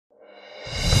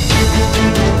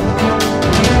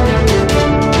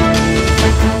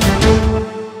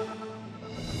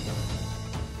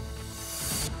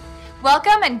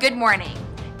Welcome and good morning.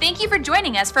 Thank you for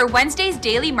joining us for Wednesday's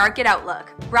Daily Market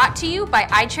Outlook, brought to you by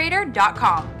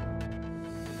Itrader.com.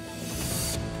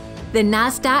 The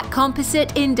Nasdaq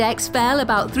Composite Index fell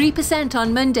about 3%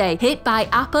 on Monday, hit by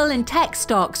Apple and tech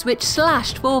stocks which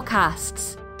slashed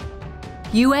forecasts.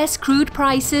 US crude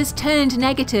prices turned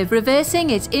negative,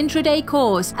 reversing its intraday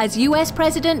course as US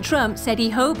President Trump said he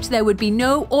hoped there would be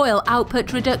no oil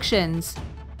output reductions.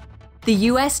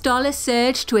 The US dollar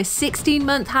surged to a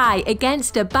 16-month high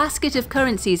against a basket of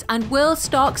currencies, and world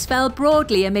stocks fell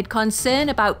broadly amid concern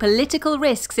about political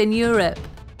risks in Europe.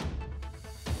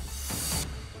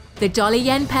 The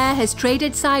dollar-yen pair has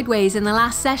traded sideways in the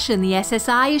last session. The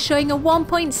SSI is showing a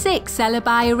 1.6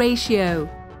 seller-buyer ratio.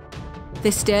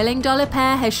 The sterling-dollar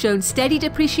pair has shown steady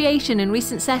depreciation in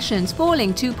recent sessions,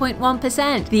 falling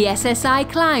 2.1%. The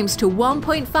SSI climbs to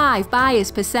 1.5 buyers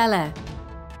per seller.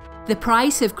 The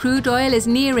price of crude oil is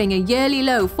nearing a yearly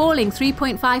low, falling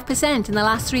 3.5% in the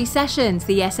last 3 sessions.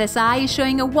 The SSI is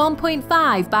showing a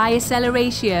 1.5 buyer-seller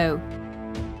ratio.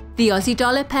 The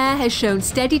Aussie-dollar pair has shown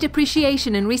steady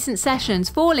depreciation in recent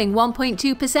sessions, falling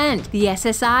 1.2%. The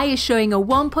SSI is showing a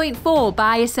 1.4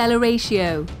 buyer-seller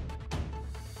ratio.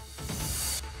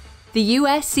 The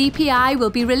US CPI will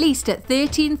be released at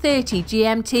 13:30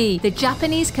 GMT, the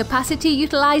Japanese capacity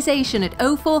utilization at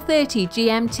 04:30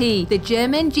 GMT, the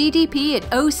German GDP at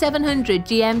 0700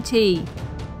 GMT.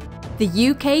 The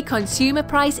UK Consumer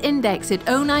Price Index at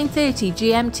 09:30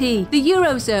 GMT, the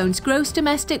Eurozone's Gross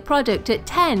Domestic Product at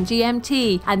 10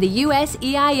 GMT, and the US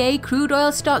EIA Crude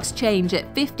Oil Stocks Change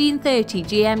at 15:30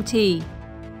 GMT.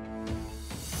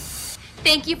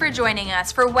 Thank you for joining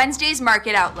us for Wednesday's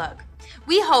Market Outlook.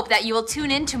 We hope that you will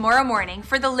tune in tomorrow morning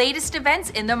for the latest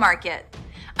events in the market.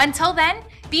 Until then,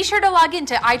 be sure to log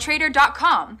into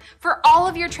itrader.com for all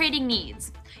of your trading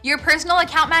needs. Your personal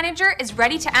account manager is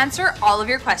ready to answer all of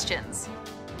your questions.